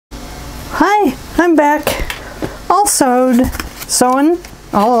I'm back, all sewing,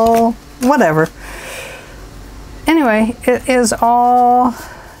 all whatever. Anyway, it is all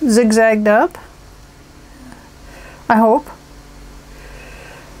zigzagged up, I hope.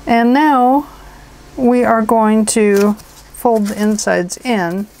 And now we are going to fold the insides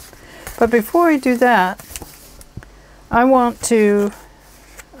in. But before I do that, I want to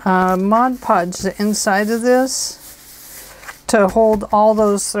Mod Podge the inside of this to hold all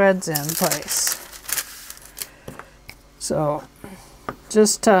those threads in place. So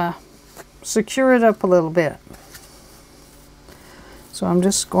just secure it up a little bit. So I'm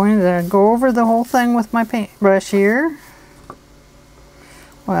just going to go over the whole thing with my paintbrush here.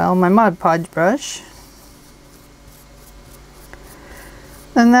 Well, my Mod Podge brush.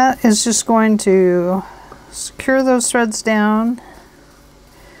 And that is just going to secure those threads down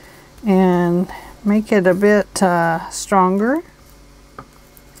and make it a bit stronger.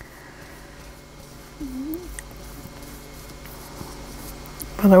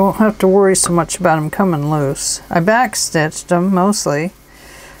 But I won't have to worry so much about them coming loose. I backstitched them mostly.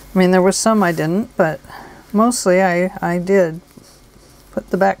 I mean, there was some I didn't, but mostly I did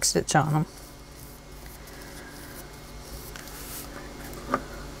put the back stitch on them.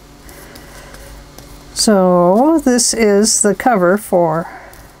 So this is the cover for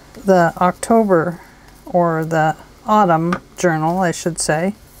the October, or the autumn journal, I should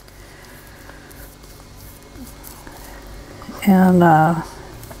say. And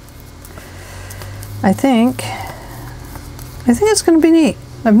I think it's going to be neat.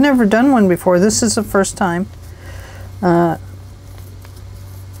 I've never done one before. This is the first time. I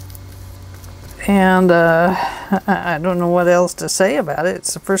don't know what else to say about it.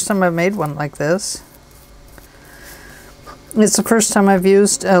 It's the first time I've made one like this. It's the first time I've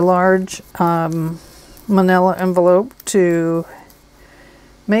used a large manila envelope to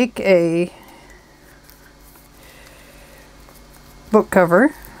make a book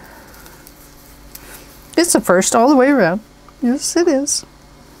cover. It's the first all the way around. Yes, it is.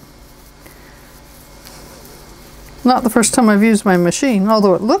 Not the first time I've used my machine,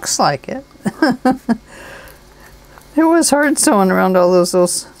 although it looks like it. It was hard sewing around all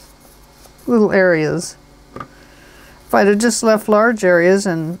those little areas. If I'd have just left large areas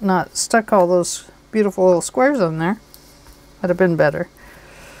and not stuck all those beautiful little squares on there, that'd have been better.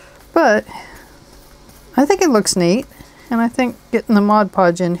 But I think it looks neat, and I think getting the Mod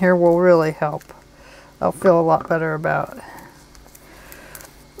Podge in here will really help. I'll feel a lot better about,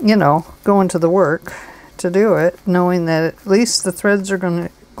 you know, going to the work to do it, knowing that at least the threads are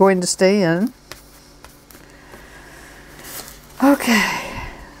going to stay in. Okay,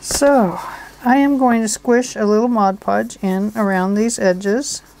 so I am going to squish a little Mod Podge in around these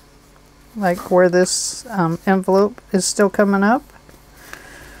edges, like where this envelope is still coming up,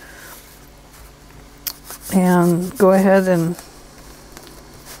 and go ahead and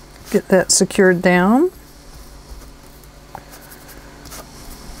get that secured down.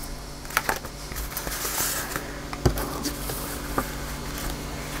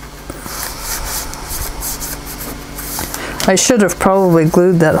 I should have probably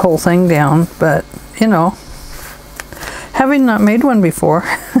glued that whole thing down, but you know, having not made one before,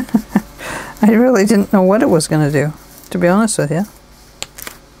 I really didn't know what it was going to do, to be honest with you.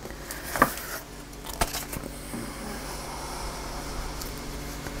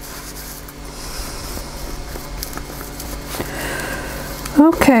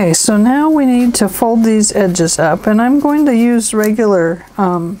 Okay, so now we need to fold these edges up, and I'm going to use regular,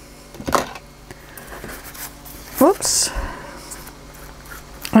 whoops,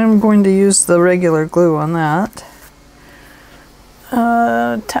 I'm going to use the regular glue on that.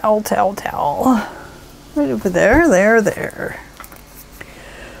 Towel. Right over there, there.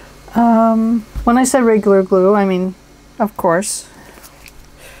 When I say regular glue, I mean, of course,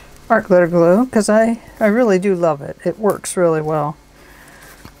 art glitter glue, because I really do love it. It works really well.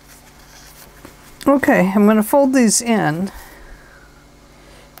 Okay, I'm going to fold these in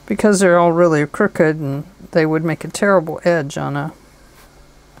because they're all really crooked and they would make a terrible edge on a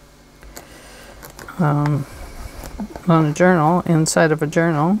journal, inside of a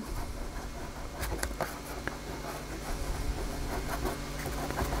journal.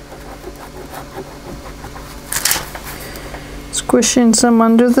 Squishing some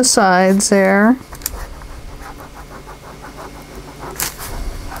under the sides there.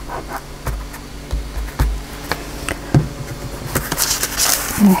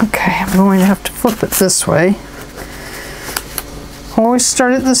 Okay, I'm going to have to flip it this way. Always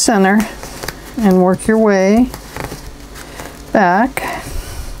start at the center and work your way back.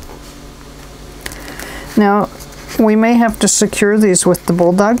 Now, we may have to secure these with the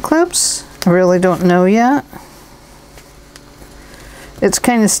bulldog clips I really don't know yet. It's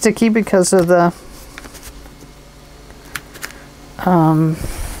kind of sticky because of the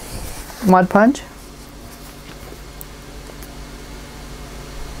Mod Podge.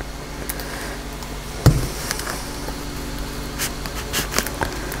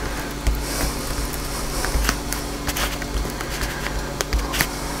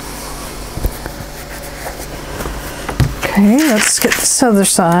 Okay, let's get this other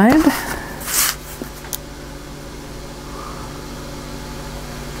side.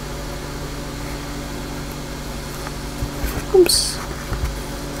 Oops.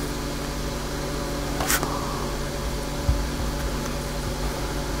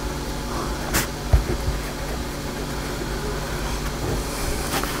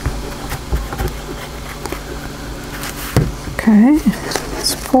 Okay,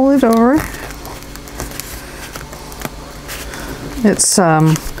 let's pull it over. It's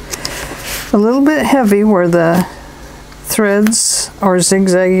a little bit heavy where the threads are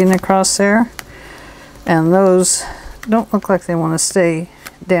zigzagging across there, and those don't look like they want to stay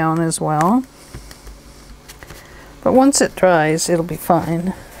down as well. But once it dries, it'll be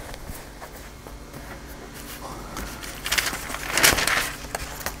fine.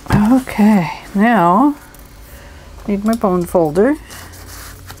 Okay, now need my bone folder.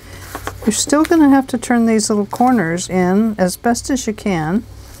 You're still going to have to turn these little corners in as best as you can.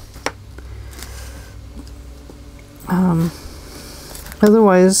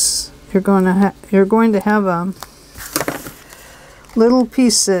 Otherwise, you're going to have a little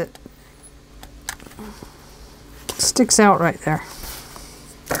piece that sticks out right there.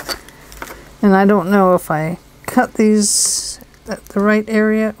 And I don't know if I cut these at the right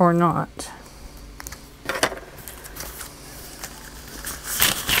area or not.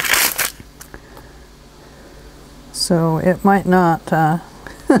 So it might not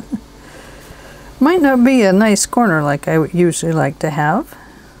might not be a nice corner like I would usually like to have,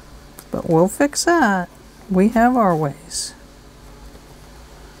 but we'll fix that. We have our ways.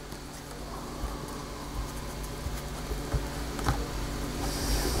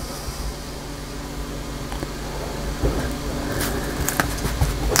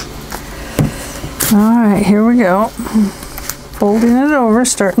 All right, here we go. Folding it over,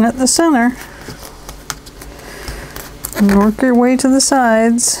 starting at the center. And work your way to the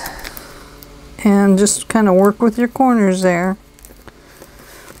sides and just kind of work with your corners there.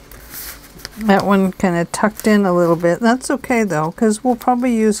 That one kind of tucked in a little bit. That's okay though, because we'll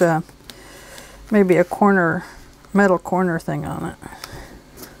probably use maybe a corner, metal corner thing on it.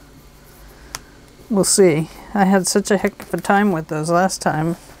 We'll see. I had such a heck of a time with those last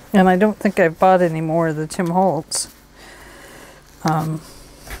time, and I don't think I've bought any more of the Tim Holtz.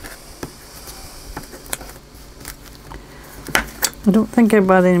 I don't think I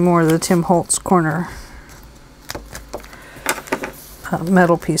bought any more of the Tim Holtz corner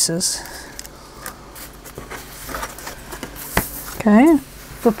metal pieces. Okay,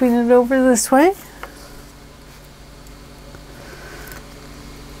 flipping it over this way.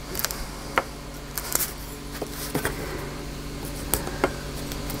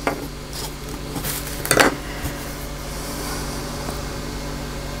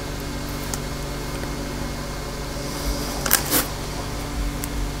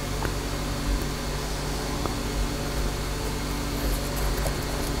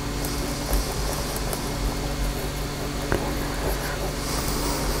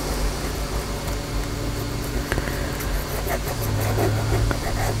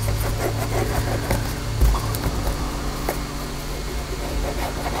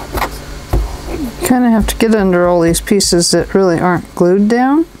 Kind of have to get under all these pieces that really aren't glued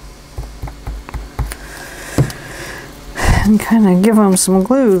down and kind of give them some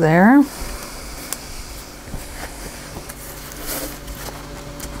glue there.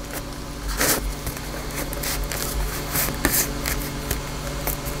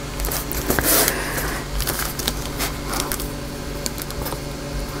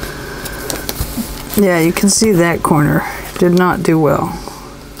 Yeah, you can see that corner did not do well.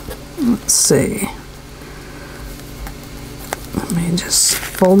 Let's see. Let me just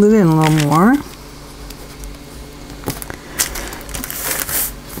fold it in a little more.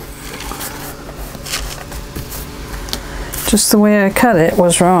 Just the way I cut it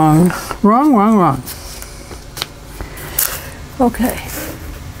was wrong. Wrong, wrong, wrong. Okay.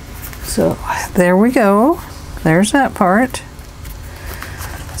 So there we go. There's that part.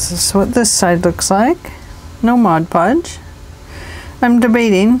 This is what this side looks like. No Mod Podge. I'm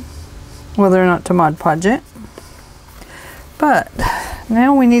debating whether or not to Mod Podge it. But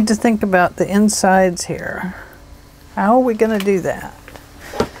now we need to think about the insides here. How are we going to do that?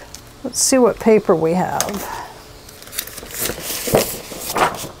 Let's see what paper we have.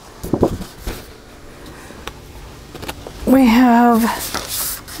 We have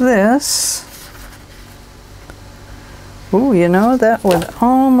this. Ooh, you know, that would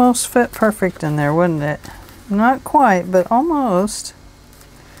almost fit perfect in there, wouldn't it? Not quite, but almost.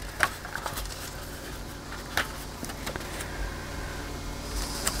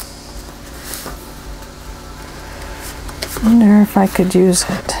 Wonder if I could use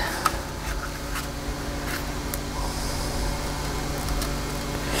it.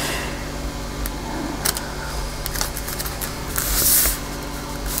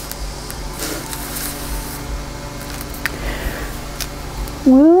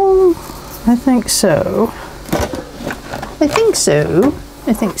 Well, I think so. I think so.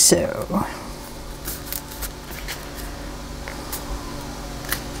 I think so.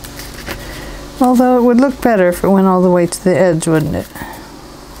 Although it would look better if it went all the way to the edge, wouldn't it?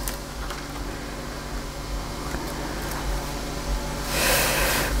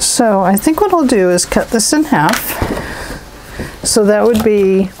 So I think what I'll do is cut this in half. So that would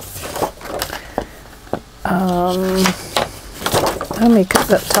be, let me cut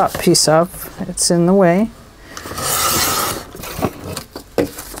that top piece off. It's in the way.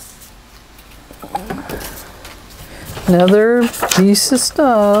 Another piece of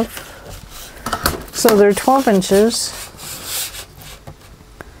stuff. So they're 12 inches.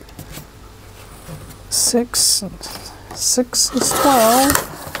 6 is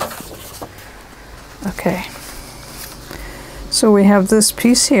 12. Okay. So we have this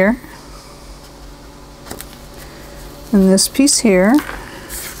piece here. And this piece here.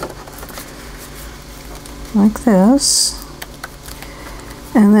 Like this.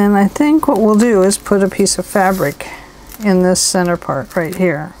 And then I think what we'll do is put a piece of fabric in this center part right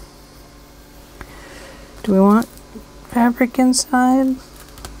here. Do we want fabric inside?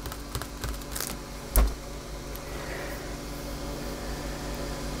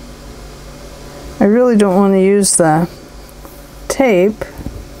 I really don't want to use the tape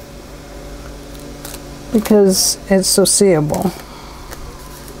because it's so seeable.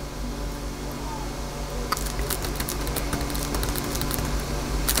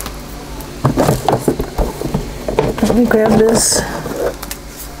 Let me grab this.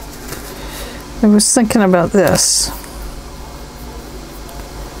 I was thinking about this.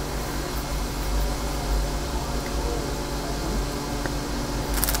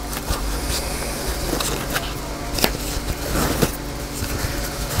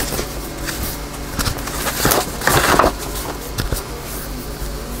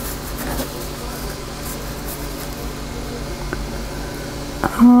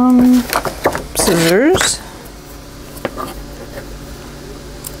 Scissors.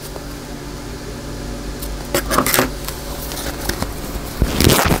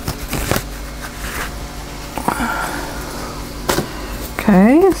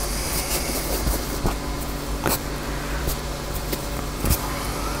 Okay.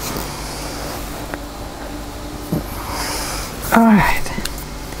 All right.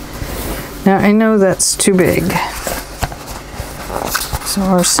 Now I know that's too big. So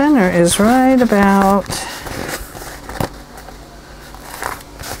our center is right about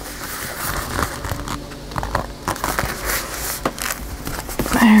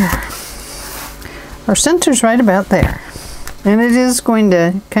there. Our center's right about there. And it is going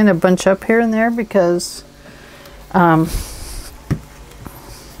to kind of bunch up here and there because of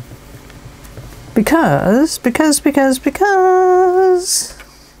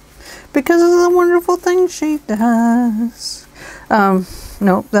the wonderful things she does.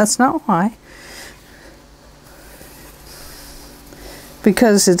 Nope, that's not why.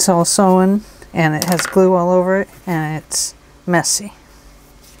 Because it's all sewn and it has glue all over it and it's messy.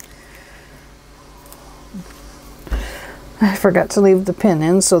 I forgot to leave the pin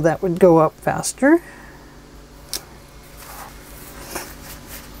in so that would go up faster.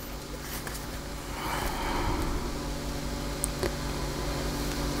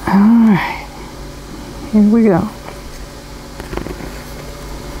 Alright, here we go.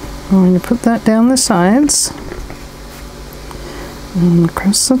 I'm going to put that down the sides and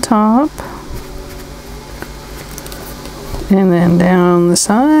across the top and then down the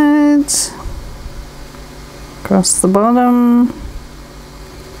sides. Across the bottom.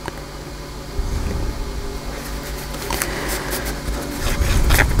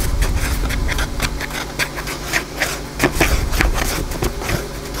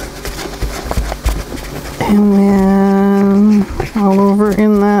 And then all over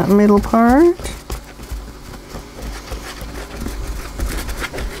in that middle part.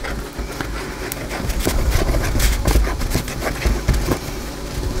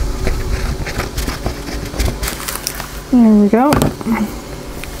 There we go.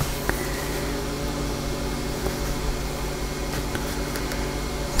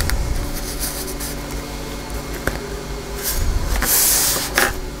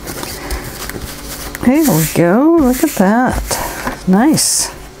 There we go. Look at that. Nice.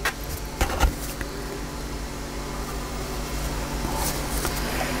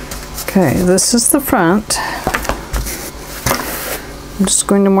 Okay, this is the front. I'm just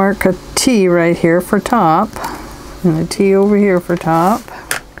going to mark a T right here for top and a T over here for top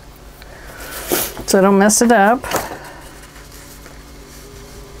so I don't mess it up.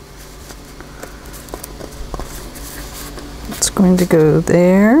 It's going to go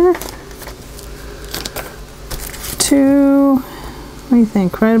there to, what do you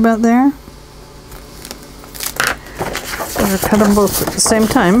think, right about there? Better cut them both at the same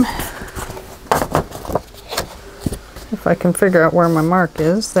time. If I can figure out where my mark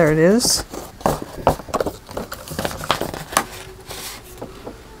is. There it is.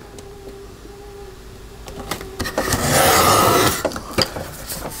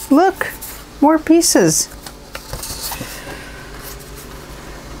 Look, more pieces.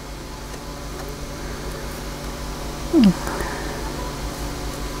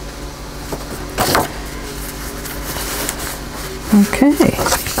 Okay.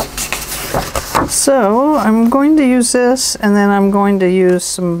 So I'm going to use this, and then I'm going to use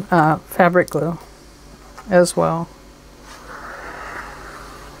some fabric glue as well.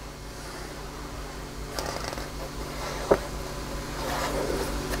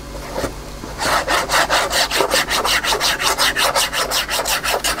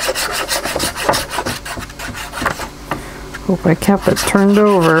 Hope I kept it turned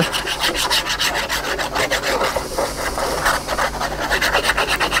over.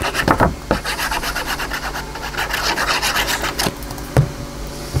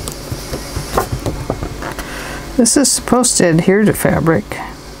 This is supposed to adhere to fabric.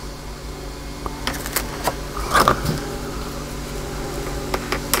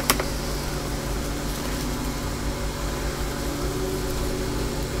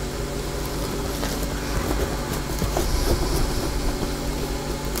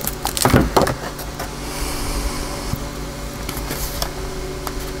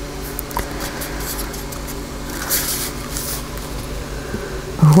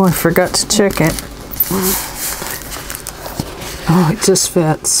 Oh, I forgot to check it. Oh, it just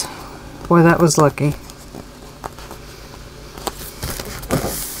fits. Boy, that was lucky.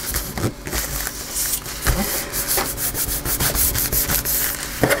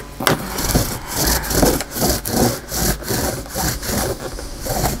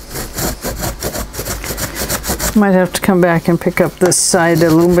 Might have to come back and pick up this side a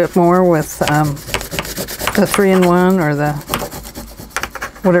little bit more with the 3-in-1 or the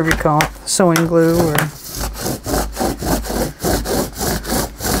whatever you call it, sewing glue or.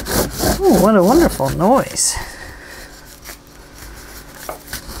 Oh, what a wonderful noise.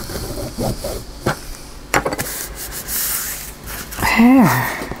 There.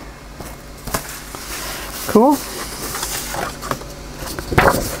 Cool.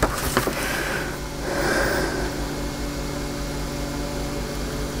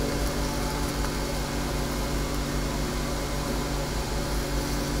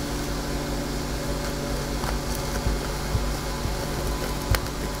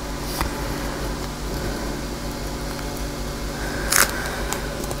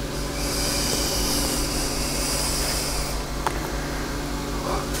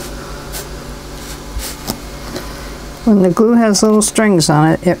 When the glue has little strings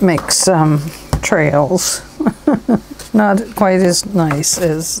on it, it makes trails. Not quite as nice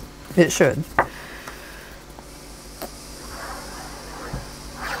as it should.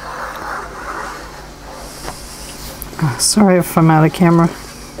 Sorry if I'm out of camera.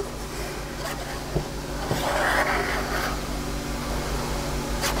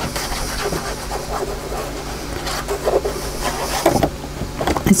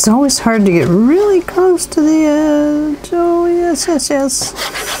 It's always hard to get really close to the edge. Oh, yes, yes, yes.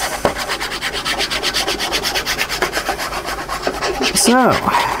 So,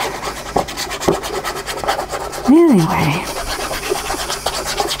 anyway.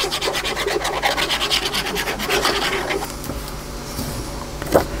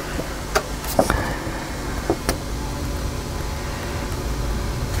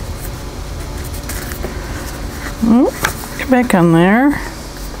 Get back on there.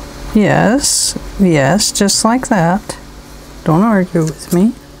 Yes, yes, just like that. Don't argue with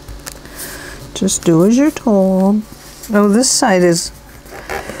me. Just do as you're told. Oh, this side is,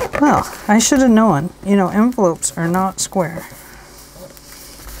 well, I should have known. You know, envelopes are not square.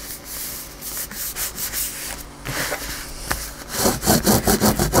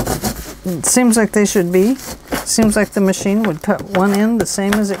 It seems like they should be. Seems like the machine would cut one end the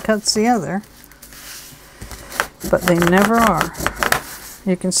same as it cuts the other. But they never are.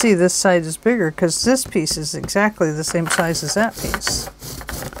 You can see this side is bigger because this piece is exactly the same size as that piece.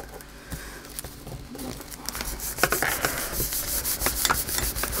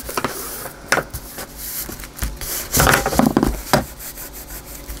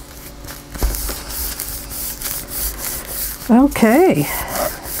 Okay,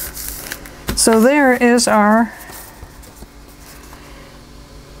 so there is our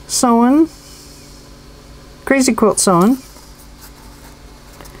sewing, Crazy Quilt Sewing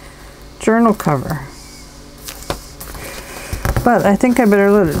journal cover. But I think I better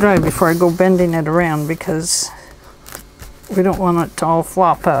let it dry before I go bending it around because we don't want it to all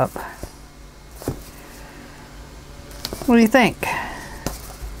flop up. What do you think?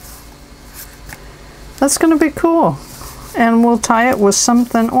 That's going to be cool. And we'll tie it with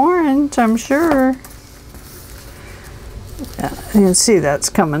something orange, I'm sure. Yeah, you can see that's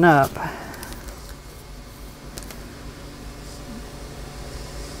coming up.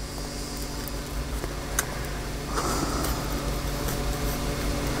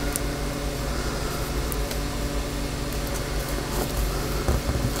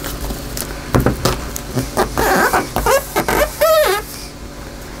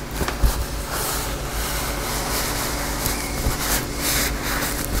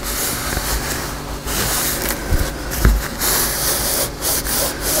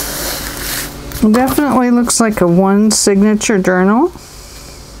 It definitely looks like a one signature journal.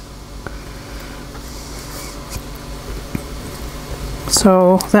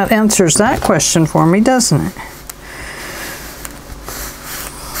 So that answers that question for me, doesn't it?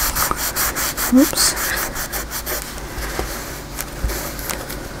 Oops.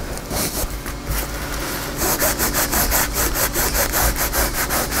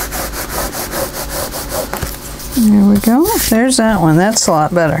 There we go. There's that one. That's a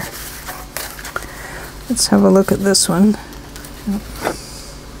lot better. Let's have a look at this one.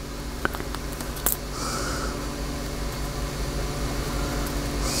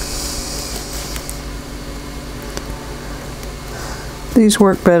 These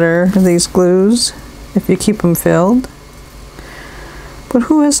work better, these glues, if you keep them filled. But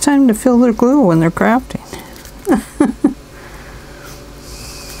who has time to fill their glue when they're crafting?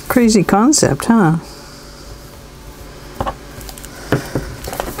 Crazy concept, huh?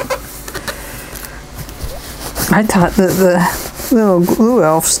 I thought that the little glue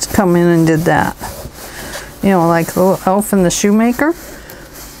elves come in and did that. You know, like the little elf and the shoemaker.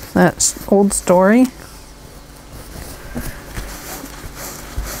 That's old story.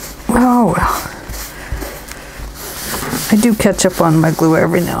 Oh well. I do catch up on my glue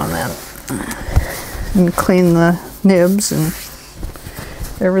every now and then. And clean the nibs and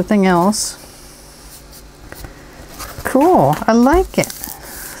everything else. Cool. I like it.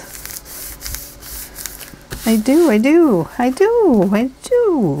 I do.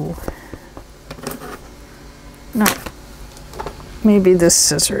 No. Maybe this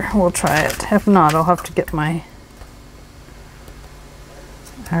scissor. We'll try it. If not, I'll have to get my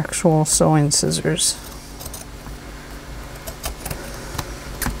actual sewing scissors.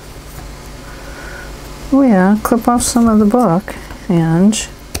 Oh yeah, clip off some of the book and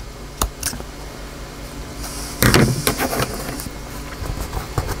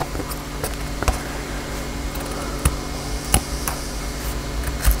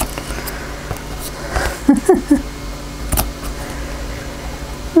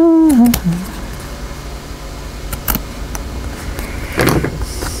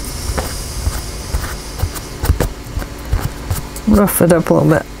rough it up a little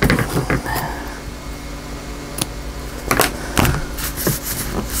bit.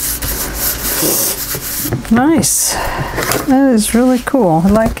 Nice. That is really cool. I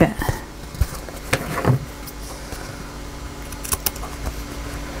like it.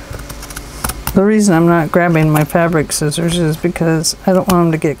 The reason I'm not grabbing my fabric scissors is because I don't want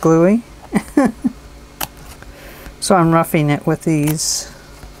them to get gluey. So I'm roughing it with these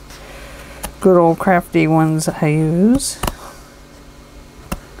good old crafty ones I use.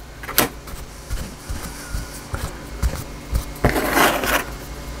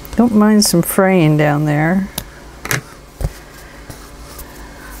 Don't mind some fraying down there.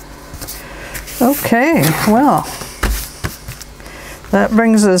 Okay, well, that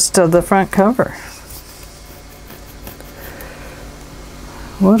brings us to the front cover.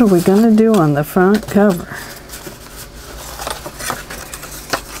 What are we going to do on the front cover?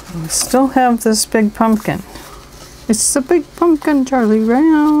 We still have this big pumpkin. It's the big pumpkin, Charlie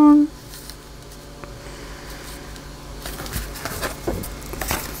Brown.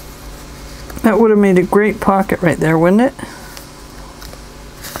 That would have made a great pocket right there, wouldn't it?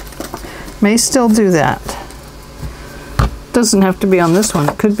 May still do that. Doesn't have to be on this one.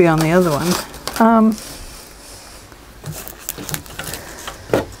 It could be on the other one.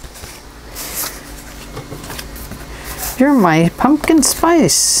 You're my pumpkin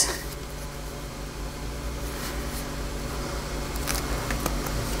spice.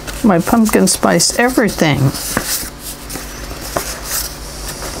 My pumpkin spice everything.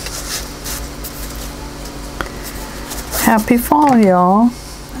 Happy fall, y'all.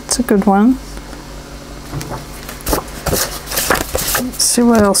 That's a good one. Let's see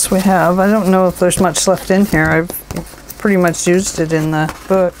what else we have. I don't know if there's much left in here. I've pretty much used it in the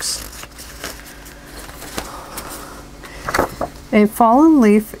books. A fallen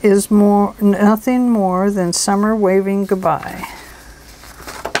leaf is nothing more than summer waving goodbye.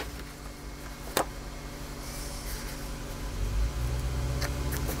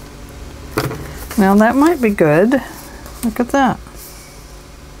 Now that might be good. Look at that.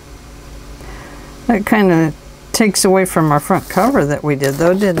 That kind of takes away from our front cover that we did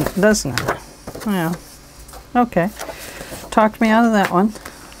though, doesn't it? Yeah. Okay. Talked me out of that one.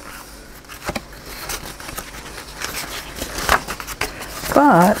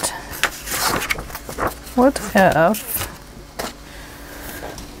 But what if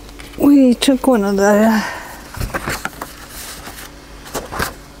we took one of the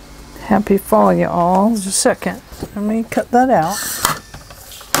Happy Fall, y'all. Just a second. Let me cut that out.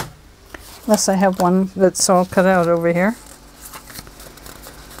 Unless I have one that's all cut out over here.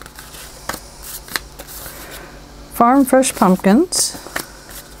 Farm Fresh Pumpkins.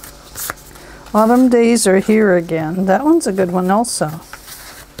 Autumn Days Are Here Again. That one's a good one also.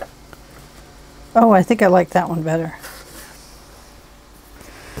 Oh, I think I like that one better.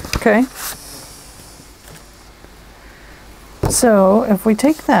 Okay. So if we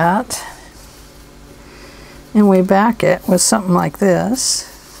take that and we back it with something like this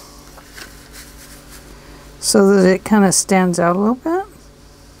so that it kind of stands out a little bit.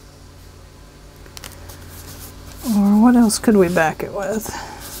 Or what else could we back it with?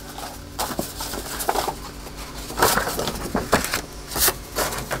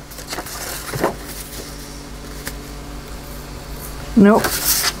 Nope.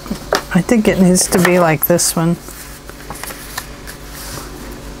 I think it needs to be like this one.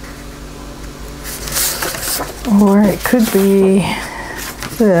 Or it could be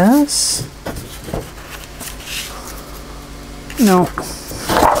this. No.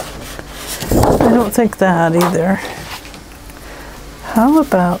 I don't think that either. How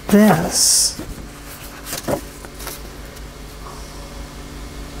about this?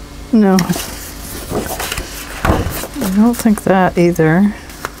 No. I don't think that either.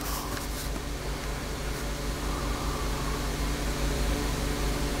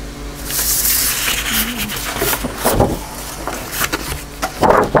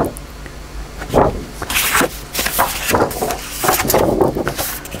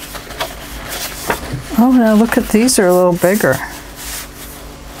 Oh, now look at these, are a little bigger.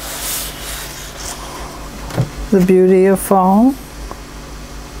 The Beauty of Fall.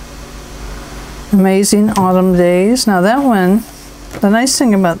 Amazing Autumn Days. Now that one, the nice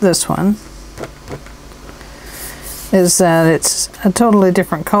thing about this one is that it's a totally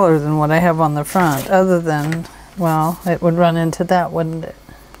different color than what I have on the front, other than, well, it would run into that, wouldn't it?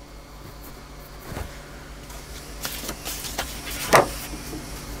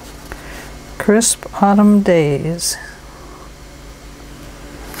 Crisp Autumn Days.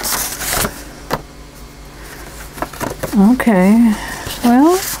 Okay,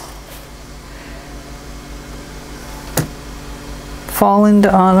 well, fall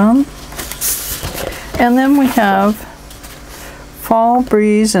into autumn. And then we have Fall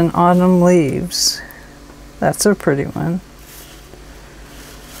Breeze and Autumn Leaves. That's a pretty one.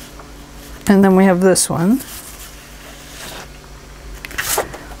 And then we have this one.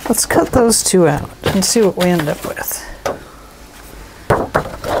 Let's cut those two out and see what we end up with.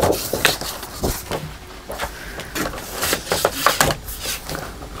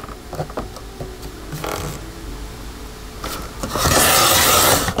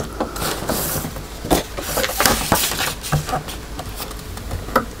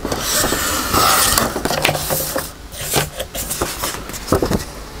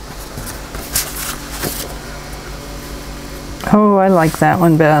 Oh, I like that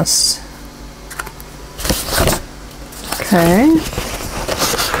one best. Okay.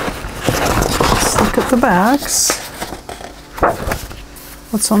 Let's look at the backs.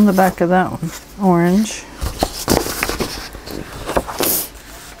 What's on the back of that one? Orange.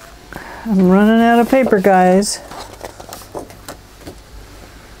 I'm running out of paper, guys.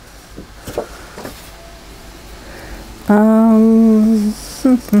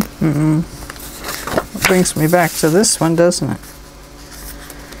 It brings me back to this one, doesn't it?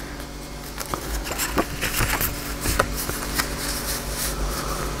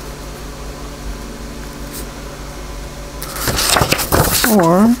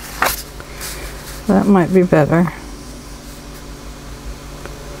 Or that might be better.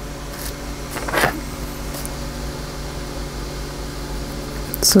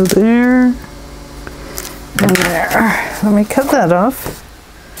 So there and there. Let me cut that off.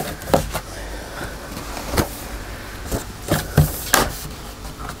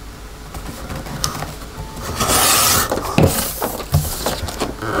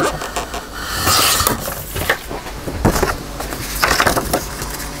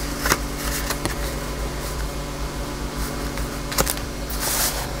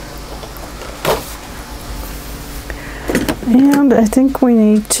 And I think we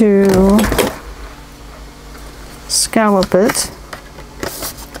need to scallop it.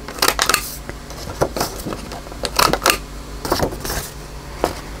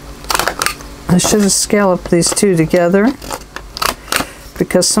 I should have scalloped these two together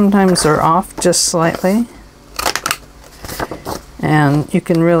because sometimes they're off just slightly and you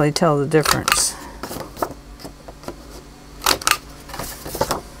can really tell the difference.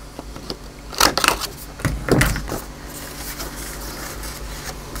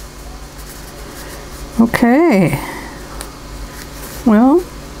 Okay, well,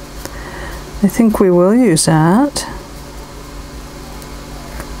 I think we will use that,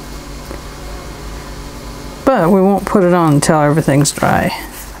 but we won't put it on until everything's dry.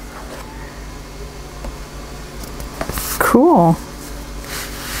 Cool.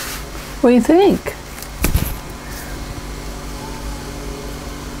 What do you think?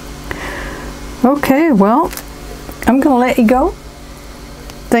 Okay, well, I'm gonna let you go.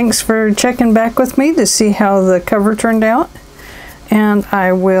 Thanks for checking back with me to see how the cover turned out, and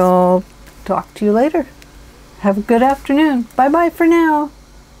I will talk to you later. Have a good afternoon. Bye-bye for now.